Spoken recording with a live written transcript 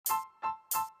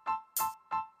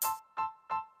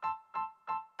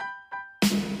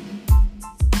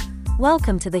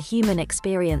Welcome to the Human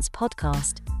Experience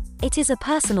Podcast. It is a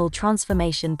personal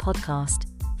transformation podcast,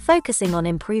 focusing on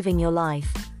improving your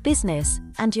life, business,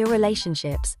 and your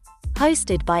relationships.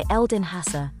 Hosted by Eldin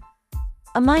Hasser,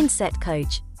 a mindset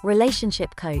coach,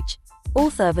 relationship coach,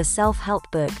 author of a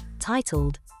self-help book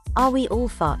titled, Are We All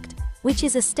Fucked?, which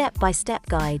is a step-by-step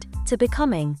guide to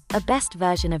becoming a best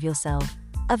version of yourself.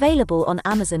 Available on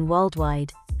Amazon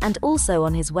worldwide, and also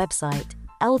on his website,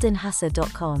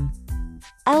 eldinhasser.com.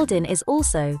 Eldin is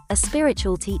also a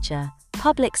spiritual teacher,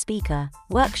 public speaker,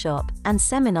 workshop and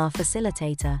seminar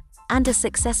facilitator, and a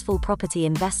successful property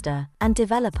investor and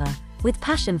developer, with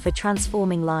passion for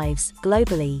transforming lives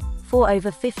globally for over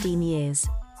 15 years.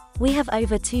 We have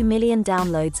over 2 million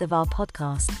downloads of our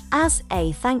podcast. As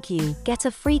a thank you, get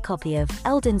a free copy of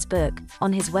Eldin's book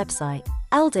on his website,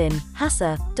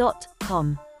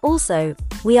 eldinhasser.com. Also,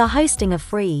 we are hosting a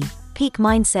free Peak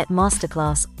Mindset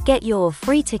Masterclass. Get your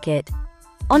free ticket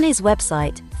on his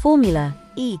website,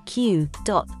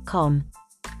 formulaeq.com,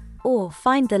 or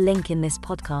find the link in this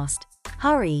podcast.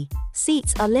 Hurry,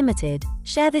 seats are limited.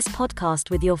 Share this podcast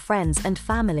with your friends and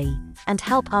family, and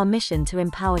help our mission to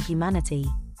empower humanity.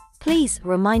 Please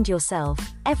remind yourself,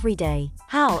 every day,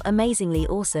 how amazingly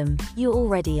awesome you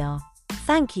already are.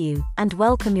 Thank you, and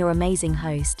welcome your amazing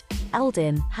host,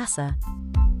 Eldin Hasser.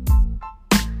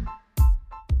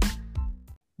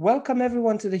 Welcome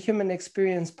everyone to the Human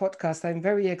Experience Podcast. I'm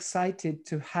very excited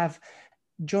to have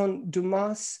John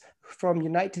Dumas from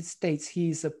United States.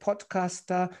 He's a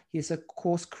podcaster, he's a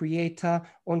course creator,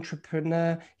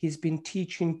 entrepreneur. He's been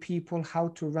teaching people how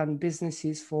to run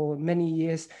businesses for many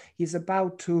years. He's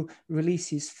about to release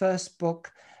his first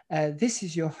book. This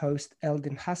is your host,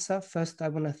 Eldin Hasser. First, I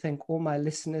want to thank all my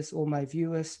listeners, all my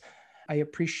viewers. I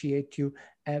appreciate you.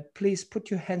 Please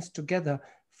put your hands together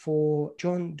for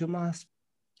John Dumas.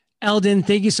 Eldin,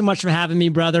 thank you so much for having me,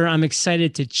 brother. I'm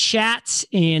excited to chat,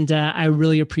 and I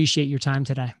really appreciate your time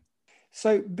today.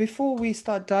 So before we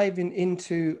start diving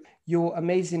into your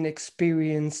amazing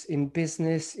experience in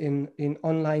business, in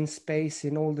online space,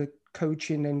 in all the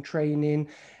coaching and training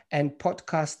and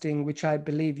podcasting, which I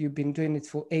believe you've been doing it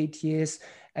for 8 years,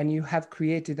 and you have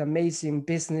created amazing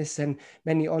business and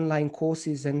many online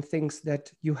courses and things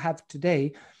that you have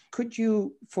today, could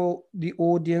you, for the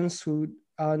audience who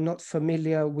are not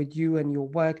familiar with you and your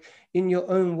work, in your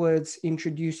own words,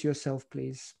 introduce yourself,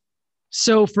 please?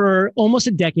 So for almost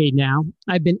a decade now,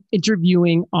 I've been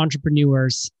interviewing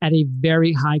entrepreneurs at a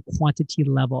very high quantity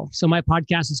level. So my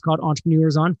podcast is called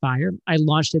Entrepreneurs on Fire. I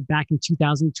launched it back in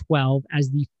 2012 as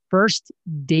the first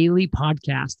daily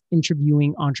podcast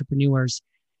interviewing entrepreneurs.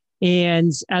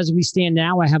 And as we stand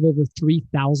now, I have over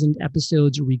 3,000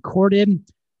 episodes recorded.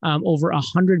 Over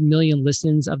 100 million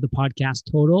listens of the podcast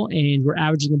total, and we're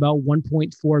averaging about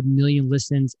 1.4 million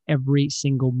listens every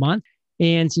single month.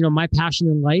 And, my passion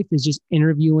in life is just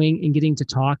interviewing and getting to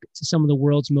talk to some of the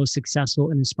world's most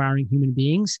successful and inspiring human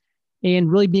beings,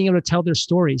 and really being able to tell their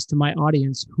stories to my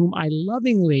audience, whom I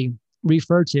lovingly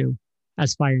refer to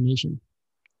as Fire Nation.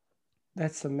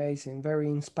 That's amazing, very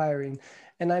inspiring.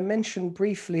 And I mentioned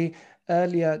briefly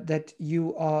earlier that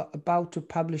you are about to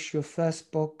publish your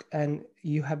first book, and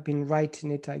you have been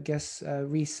writing it, I guess,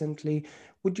 recently.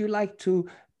 Would you like to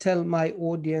tell my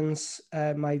audience,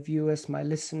 my viewers, my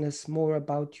listeners more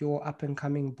about your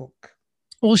up-and-coming book?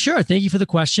 Well, sure. Thank you for the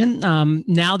question.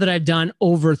 Now that I've done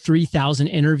over 3,000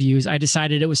 interviews, I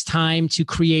decided it was time to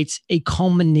create a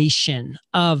culmination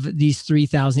of these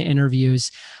 3,000 interviews,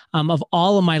 of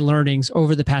all of my learnings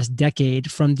over the past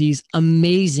decade from these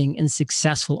amazing and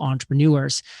successful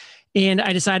entrepreneurs. And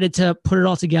I decided to put it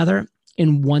all together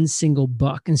in one single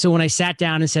book. And so when I sat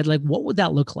down and said, what would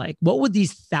that look like? What would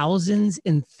these thousands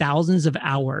and thousands of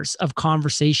hours of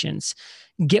conversations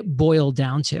get boiled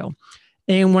down to?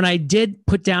 And when I did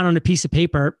put down on a piece of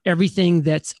paper everything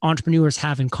that entrepreneurs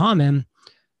have in common,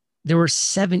 there were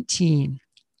 17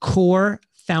 core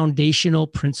foundational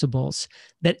principles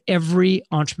that every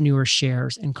entrepreneur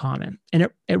shares in common. And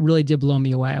it really did blow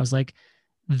me away. I was like,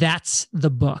 that's the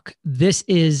book. This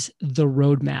is the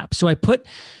roadmap. So I put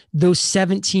those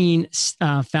 17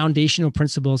 foundational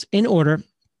principles in order,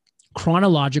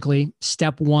 chronologically,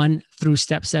 step 1 through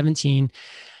step 17.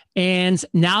 And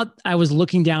now I was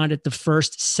looking down at the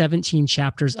first 17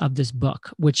 chapters of this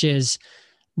book, which is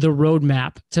the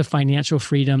roadmap to financial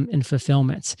freedom and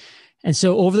fulfillment. And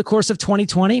so over the course of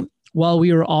 2020, while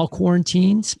we were all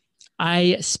quarantined,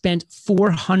 I spent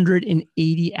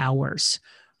 480 hours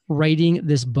writing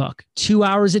this book, 2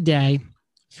 hours a day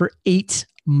for 8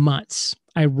 months.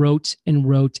 I wrote and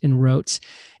wrote and wrote,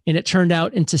 and it turned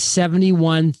out into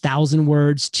 71,000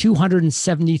 words,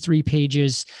 273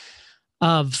 pages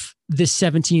of this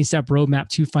 17-step roadmap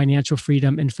to financial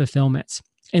freedom and fulfillment.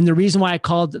 And the reason why I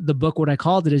called the book what I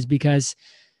called it is because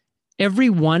every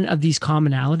one of these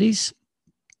commonalities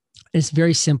is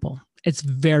very simple. It's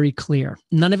very clear.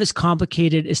 None of it's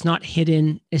complicated. It's not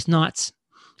hidden. It's not,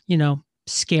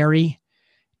 scary.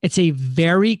 It's a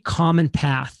very common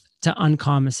path to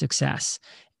uncommon success.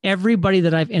 Everybody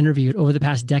that I've interviewed over the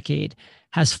past decade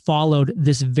has followed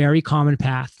this very common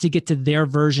path to get to their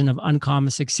version of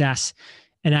uncommon success.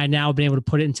 And I now have been able to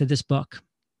put it into this book.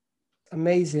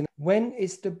 Amazing. When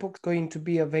is the book going to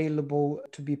be available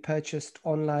to be purchased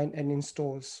online and in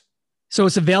stores? So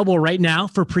it's available right now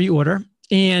for pre-order.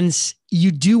 And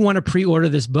you do want to pre-order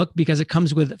this book because it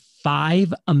comes with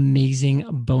 5 amazing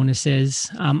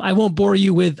bonuses. I won't bore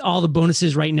you with all the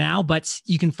bonuses right now, but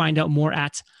you can find out more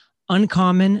at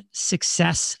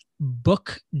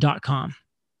uncommonsuccessbook.com.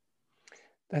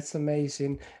 That's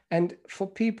amazing. And for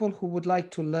people who would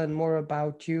like to learn more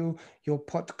about you, your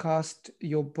podcast,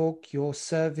 your book, your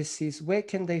services, where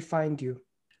can they find you?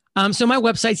 So my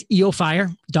website's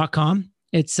eofire.com.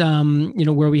 It's,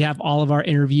 where we have all of our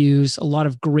interviews, a lot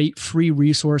of great free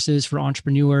resources for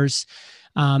entrepreneurs.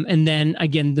 And then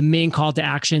again, the main call to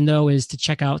action though, is to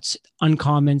check out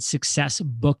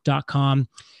uncommonsuccessbook.com.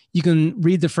 You can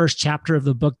read the first chapter of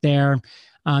the book there.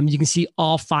 You can see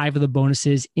all 5 of the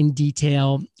bonuses in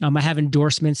detail. I have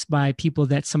endorsements by people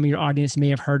that some of your audience may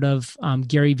have heard of.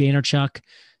 Gary Vaynerchuk,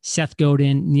 Seth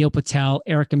Godin, Neil Patel,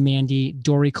 Erica Mandy,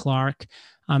 Dory Clark.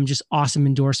 Just awesome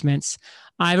endorsements.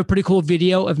 I have a pretty cool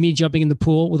video of me jumping in the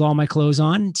pool with all my clothes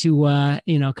on to,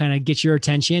 kind of get your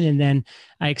attention. And then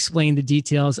I explain the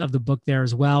details of the book there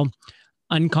as well.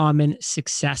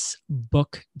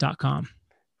 uncommonsuccessbook.com.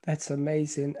 That's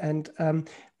amazing. And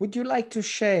would you like to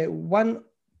share one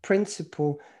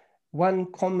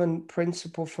common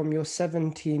principle from your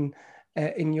 17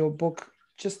 in your book?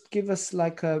 Just give us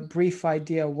like a brief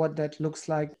idea of what that looks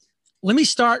like. Let me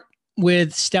start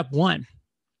with step 1.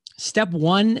 Step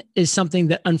 1 is something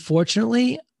that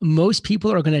unfortunately most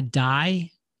people are going to die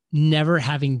never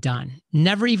having done,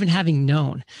 never even having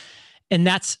known. And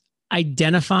that's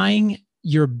identifying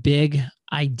your big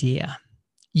idea.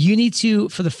 You need to,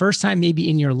 for the first time maybe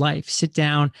in your life, sit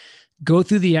down, go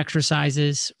through the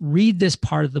exercises, read this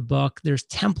part of the book. There's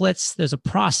templates, there's a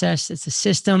process, it's a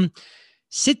system.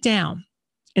 Sit down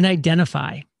and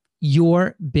identify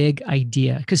your big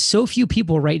idea, because so few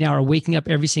people right now are waking up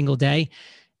every single day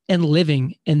and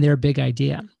living in their big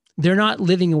idea. They're not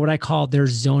living in what I call their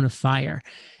zone of fire.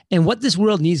 And what this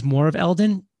world needs more of,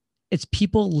 Eldon, it's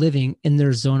people living in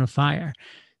their zone of fire.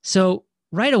 So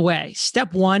right away,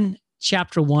 step 1,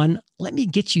 chapter 1, let me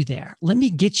get you there. Let me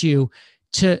get you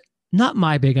to not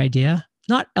my big idea,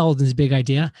 not Eldon's big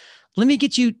idea. Let me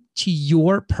get you to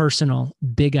your personal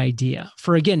big idea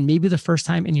for, again, maybe the first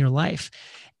time in your life.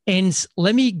 And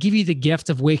let me give you the gift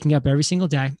of waking up every single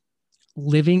day,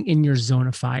 living in your zone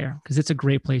of fire, because it's a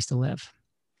great place to live.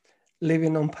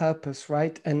 Living on purpose,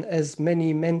 right? And as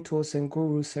many mentors and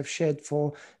gurus have shared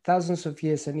for thousands of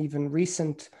years and even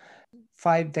recent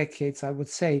 5 decades, I would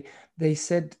say, they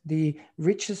said the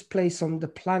richest place on the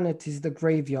planet is the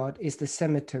graveyard, is the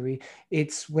cemetery.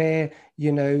 It's where,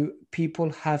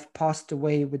 people have passed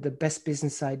away with the best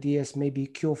business ideas, maybe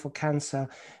cure for cancer,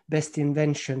 best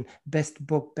invention, best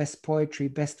book, best poetry,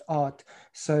 best art.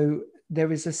 So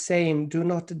there is a saying, do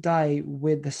not die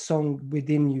with the song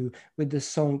within you, with the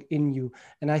song in you.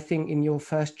 And I think in your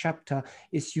first chapter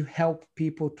is you help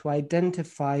people to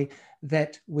identify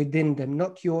that within them,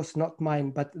 not yours, not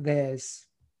mine, but theirs.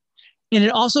 And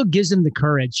it also gives them the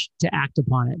courage to act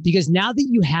upon it, because now that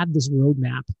you have this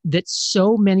roadmap that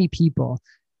so many people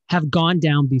have gone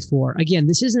down before, again,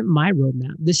 this isn't my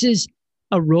roadmap. This is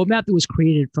a roadmap that was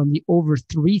created from the over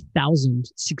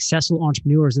 3,000 successful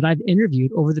entrepreneurs that I've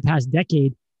interviewed over the past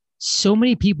decade. So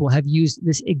many people have used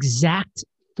this exact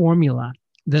formula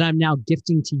that I'm now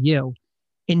gifting to you.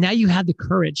 And now you have the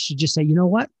courage to just say, you know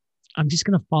what? I'm just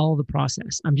going to follow the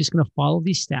process. I'm just going to follow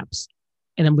these steps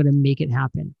and I'm going to make it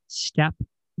happen step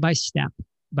by step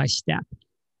by step.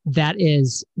 That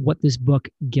is what this book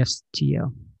gifts to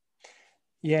you.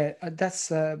 Yeah,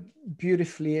 that's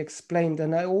beautifully explained.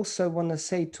 And I also want to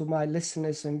say to my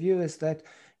listeners and viewers that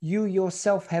you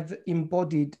yourself have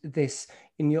embodied this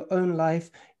in your own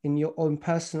life, in your own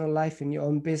personal life, in your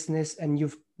own business, and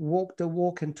you've walked the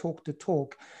walk and talked the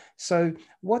talk. So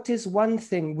what is one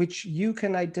thing which you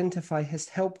can identify has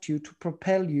helped you to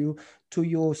propel you to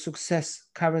your success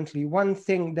currently? One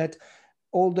thing that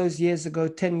all those years ago,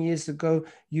 10 years ago,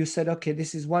 you said, okay,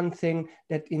 this is one thing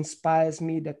that inspires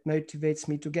me, that motivates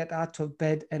me to get out of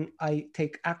bed, and I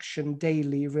take action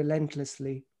daily,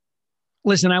 relentlessly.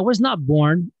 Listen, I was not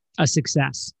born a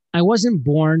success. I wasn't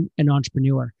born an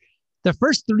entrepreneur. The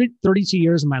first 32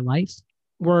 years of my life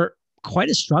were quite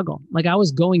a struggle. Like I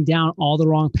was going down all the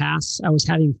wrong paths. I was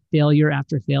having failure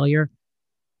after failure.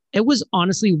 It was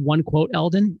honestly one quote,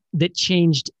 Eldon, that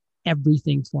changed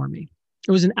everything for me.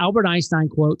 It was an Albert Einstein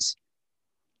quote.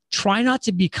 Try not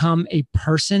to become a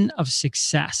person of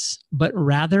success, but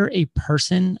rather a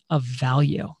person of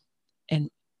value. And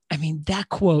I mean, that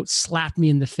quote slapped me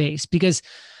in the face because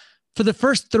for the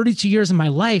first 32 years of my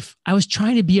life, I was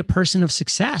trying to be a person of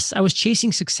success. I was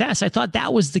chasing success. I thought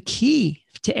that was the key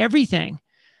to everything,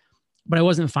 but I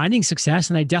wasn't finding success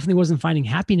and I definitely wasn't finding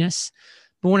happiness.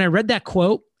 But when I read that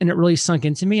quote and it really sunk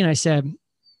into me and I said,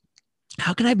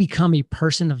 how can I become a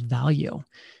person of value?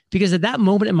 Because at that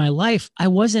moment in my life, I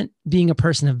wasn't being a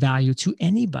person of value to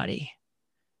anybody,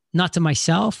 not to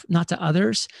myself, not to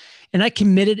others. And I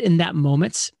committed in that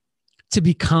moment to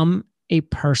become a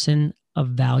person of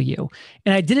value.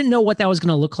 And I didn't know what that was going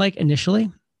to look like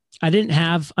initially. I didn't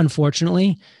have,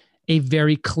 unfortunately, a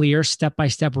very clear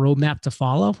step-by-step roadmap to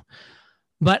follow,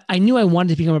 but I knew I wanted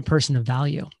to become a person of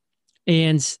value.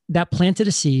 And that planted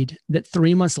a seed that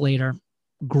 3 months later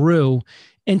grew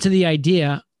into the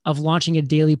idea of launching a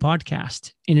daily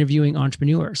podcast, interviewing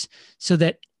entrepreneurs, so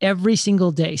that every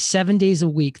single day, 7 days a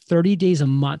week, 30 days a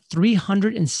month,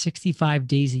 365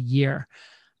 days a year,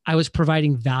 I was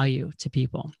providing value to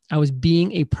people. I was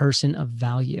being a person of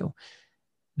value.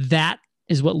 That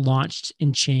is what launched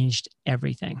and changed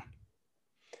everything.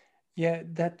 Yeah,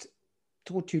 that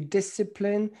taught you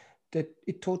discipline, that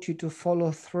it taught you to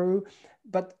follow through.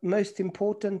 But most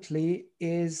importantly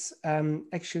is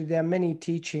actually there are many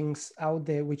teachings out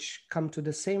there which come to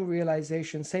the same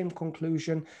realization, same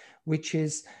conclusion, which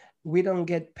is we don't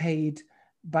get paid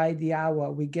by the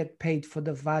hour. We get paid for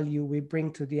the value we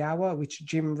bring to the hour, which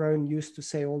Jim Rohn used to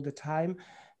say all the time.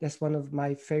 That's one of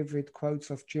my favorite quotes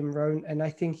of Jim Rohn. And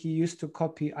I think he used to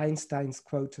copy Einstein's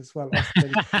quote as well,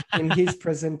 often in his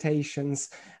presentations.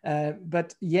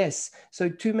 But yes, so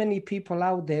too many people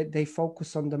out there, they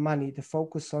focus on the money. They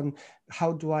focus on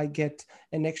how do I get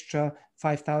an extra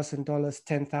 $5,000,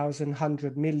 $10,000,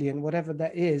 100 million, whatever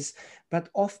that is. But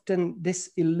often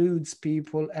this eludes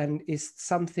people and is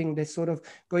something they're sort of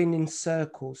going in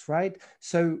circles, right?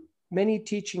 So many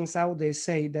teachings out there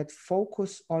say that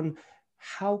focus on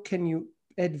how can you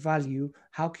add value?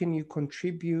 How can you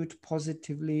contribute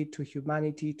positively to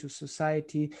humanity, to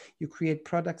society? You create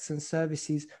products and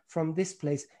services from this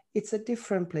place. It's a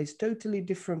different place, totally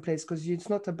different place, because it's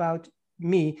not about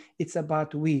me, it's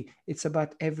about we, it's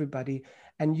about everybody.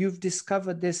 And you've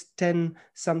discovered this 10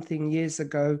 something years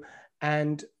ago.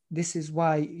 And this is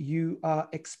why you are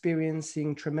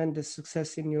experiencing tremendous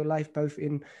success in your life, both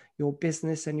in your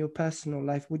business and your personal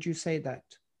life. Would you say that?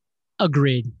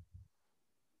 Agreed.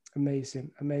 Amazing,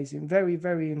 amazing. Very,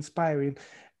 very inspiring.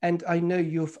 And I know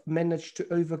you've managed to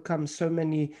overcome so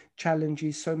many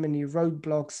challenges, so many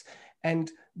roadblocks. And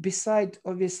beside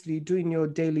obviously doing your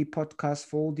daily podcast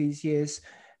for all these years,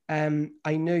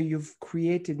 I know you've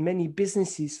created many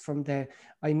businesses from there.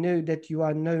 I know that you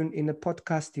are known in the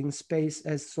podcasting space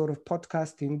as sort of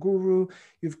podcasting guru.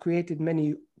 You've created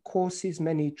many courses,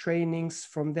 many trainings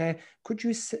from there. Could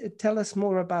you tell us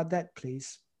more about that,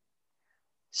 please?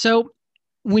 So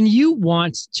when you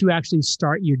want to actually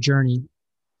start your journey,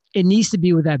 it needs to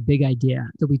be with that big idea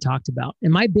that we talked about.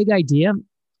 And my big idea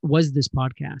was this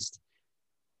podcast.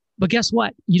 But guess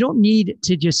what? You don't need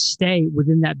to just stay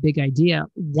within that big idea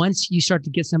once you start to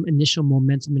get some initial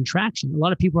momentum and traction. A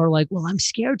lot of people are like, well, I'm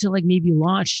scared to like maybe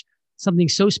launch something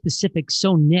so specific,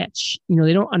 so niche. You know,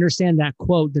 they don't understand that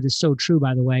quote that is so true,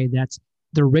 by the way, that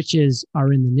the riches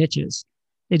are in the niches.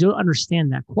 They don't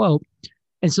understand that quote.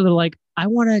 And so they're like, I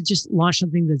want to just launch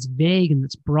something that's vague and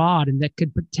that's broad and that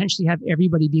could potentially have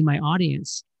everybody be my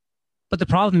audience. But the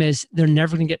problem is they're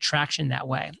never going to get traction that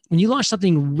way. When you launch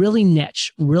something really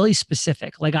niche, really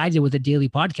specific, like I did with a daily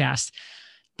podcast,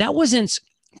 that wasn't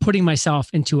putting myself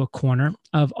into a corner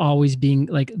of always being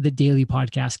like the daily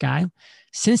podcast guy.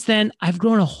 Since then, I've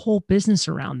grown a whole business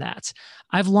around that.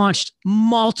 I've launched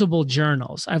multiple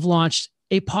journals. I've launched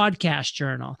a podcast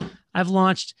journal. I've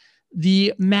launched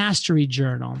the Mastery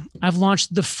Journal. I've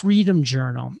launched the Freedom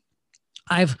Journal.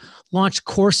 I've launched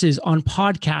courses on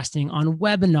podcasting, on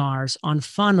webinars, on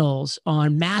funnels,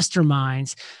 on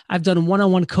masterminds. I've done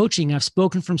one-on-one coaching. I've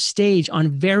spoken from stage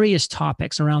on various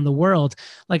topics around the world.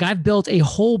 Like I've built a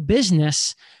whole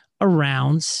business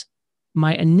around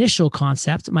my initial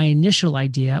concept, my initial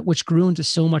idea, which grew into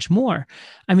so much more.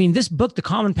 I mean, this book, The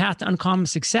Common Path to Uncommon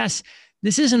Success,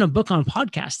 this isn't a book on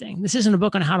podcasting. This isn't a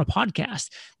book on how to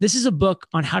podcast. This is a book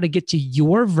on how to get to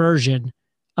your version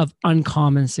of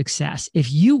uncommon success.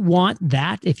 If you want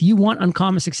that, if you want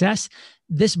uncommon success,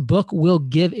 this book will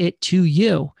give it to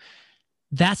you.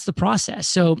 That's the process.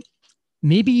 So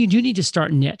maybe you do need to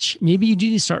start niche. Maybe you do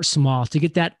need to start small to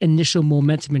get that initial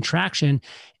momentum and traction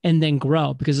and then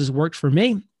grow, because it's worked for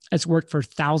me. It's worked for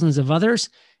thousands of others.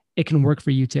 It can work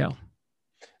for you too.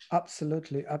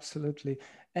 Absolutely, absolutely.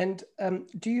 And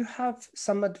do you have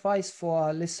some advice for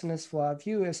our listeners, for our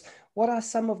viewers? What are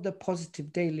some of the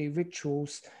positive daily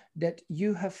rituals that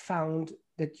you have found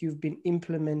that you've been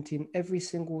implementing every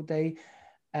single day,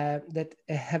 that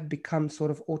have become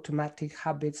sort of automatic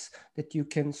habits that you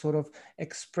can sort of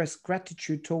express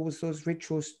gratitude towards those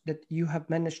rituals that you have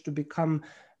managed to become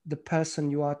the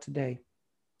person you are today?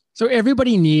 So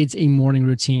everybody needs a morning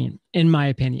routine, in my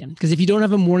opinion, because if you don't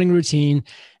have a morning routine,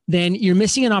 then you're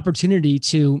missing an opportunity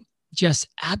to just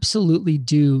absolutely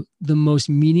do the most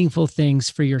meaningful things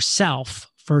for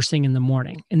yourself first thing in the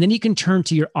morning. And then you can turn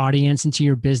to your audience and to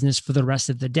your business for the rest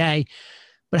of the day.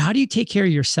 But how do you take care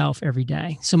of yourself every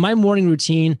day? So my morning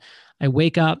routine, I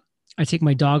wake up, I take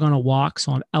my dog on a walk.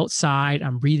 So I'm outside,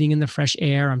 I'm breathing in the fresh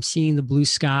air, I'm seeing the blue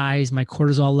skies, my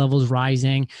cortisol levels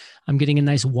rising, I'm getting a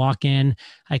nice walk in.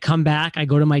 I come back, I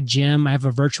go to my gym, I have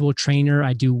a virtual trainer,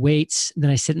 I do weights,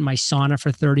 then I sit in my sauna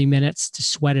for 30 minutes to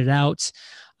sweat it out.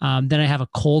 Then I have a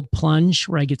cold plunge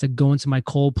where I get to go into my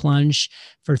cold plunge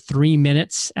for 3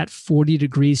 minutes at 40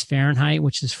 degrees Fahrenheit,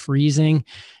 which is freezing,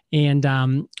 and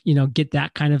get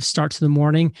that kind of start to the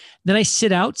morning. Then I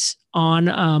sit out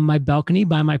on my balcony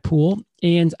by my pool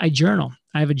and I journal.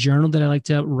 I have a journal that I like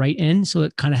to write in, so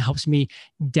it kind of helps me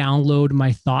download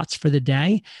my thoughts for the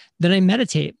day. Then I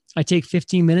meditate. I take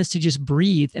 15 minutes to just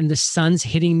breathe, and the sun's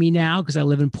hitting me now because I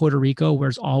live in Puerto Rico where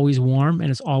it's always warm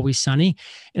and it's always sunny,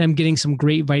 and I'm getting some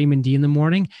great vitamin D in the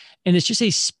morning, and it's just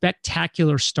a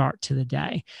spectacular start to the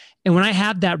day. And when I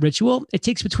have that ritual, it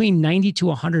takes between 90 to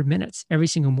 100 minutes every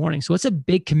single morning. So it's a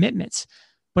big commitment,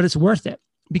 but it's worth it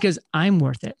because I'm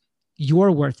worth it.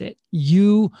 You're worth it.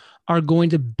 You are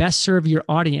going to best serve your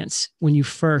audience when you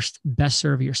first best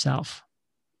serve yourself.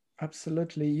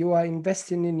 Absolutely. You are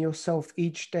investing in yourself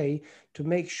each day to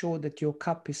make sure that your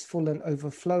cup is full and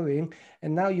overflowing.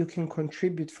 And now you can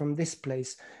contribute from this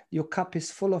place. Your cup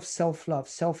is full of self-love,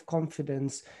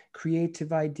 self-confidence,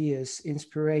 creative ideas,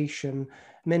 inspiration,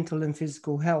 mental and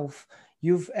physical health.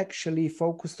 You've actually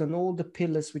focused on all the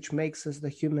pillars which makes us the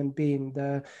human being,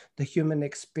 the human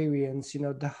experience,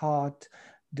 the heart,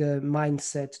 the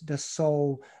mindset, the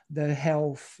soul, the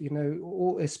health,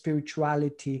 all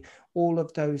spirituality, all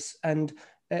of those. And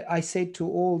I say to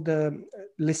all the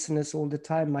listeners all the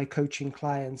time, my coaching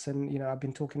clients, and I've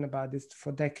been talking about this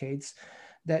for decades,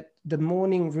 that the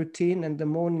morning routine, and the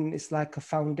morning is like a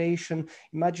foundation.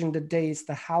 Imagine the day is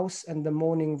the house, and the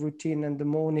morning routine and the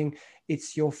morning,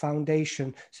 it's your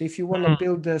foundation. So if you want to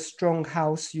build a strong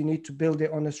house, you need to build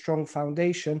it on a strong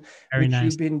foundation, Very which nice.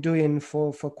 you've been doing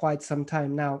for quite some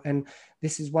time now. And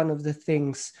this is one of the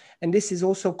things. And this is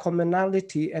also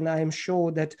commonality. And I am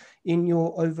sure that in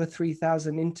your over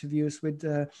 3,000 interviews with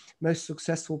the most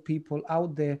successful people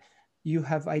out there, you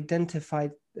have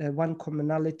identified one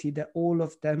commonality, that all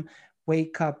of them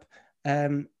wake up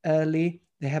early.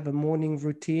 They have a morning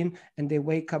routine, and they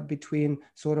wake up between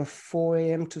sort of 4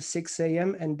 a.m. to 6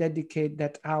 a.m. and dedicate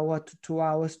that hour to 2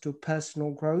 hours to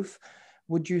personal growth.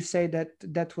 Would you say that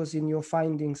that was in your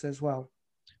findings as well?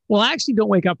 Well, I actually don't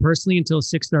wake up personally until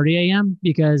 6:30 a.m.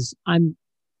 because I'm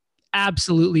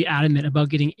absolutely adamant about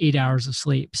getting 8 hours of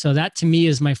sleep. So that to me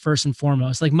is my first and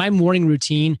foremost. Like my morning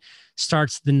routine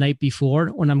starts the night before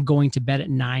when I'm going to bed at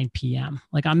 9 p.m.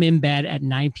 Like I'm in bed at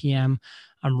 9 p.m.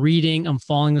 I'm reading, I'm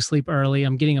falling asleep early.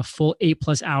 I'm getting a full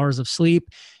 8+ hours of sleep.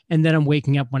 And then I'm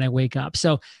waking up when I wake up.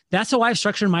 So that's how I've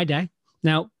structured my day.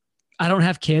 Now, I don't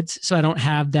have kids, so I don't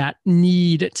have that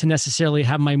need to necessarily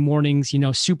have my mornings,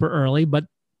 super early. But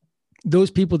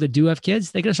those people that do have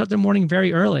kids, they got to start their morning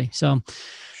very early. So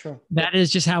Sure. that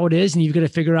is just how it is. And you've got to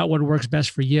figure out what works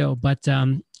best for you. But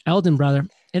Eldon, brother,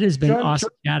 it has been John, awesome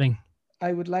chatting.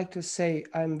 I would like to say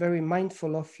I'm very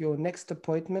mindful of your next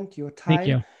appointment, your Thank time.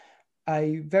 you.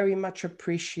 I very much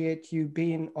appreciate you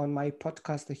being on my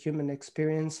podcast, The Human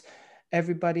Experience.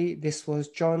 Everybody, this was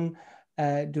John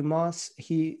Dumas.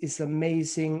 He is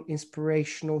amazing,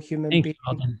 inspirational human Thank you, being,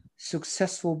 Eldon.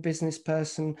 successful business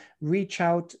person. Reach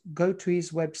out, go to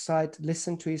his website,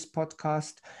 listen to his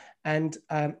podcast, and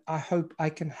I hope I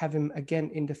can have him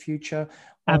again in the future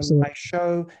on Absolutely. my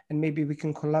show, and maybe we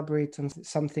can collaborate on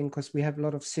something because we have a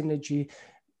lot of synergy.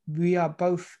 We are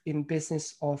both in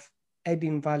business of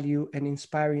adding value and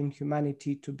inspiring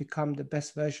humanity to become the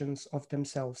best versions of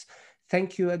themselves.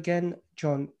 Thank you again,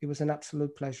 John. It was an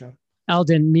absolute pleasure.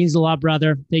 Eldon, means a lot,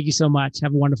 brother. Thank you so much.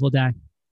 Have a wonderful day.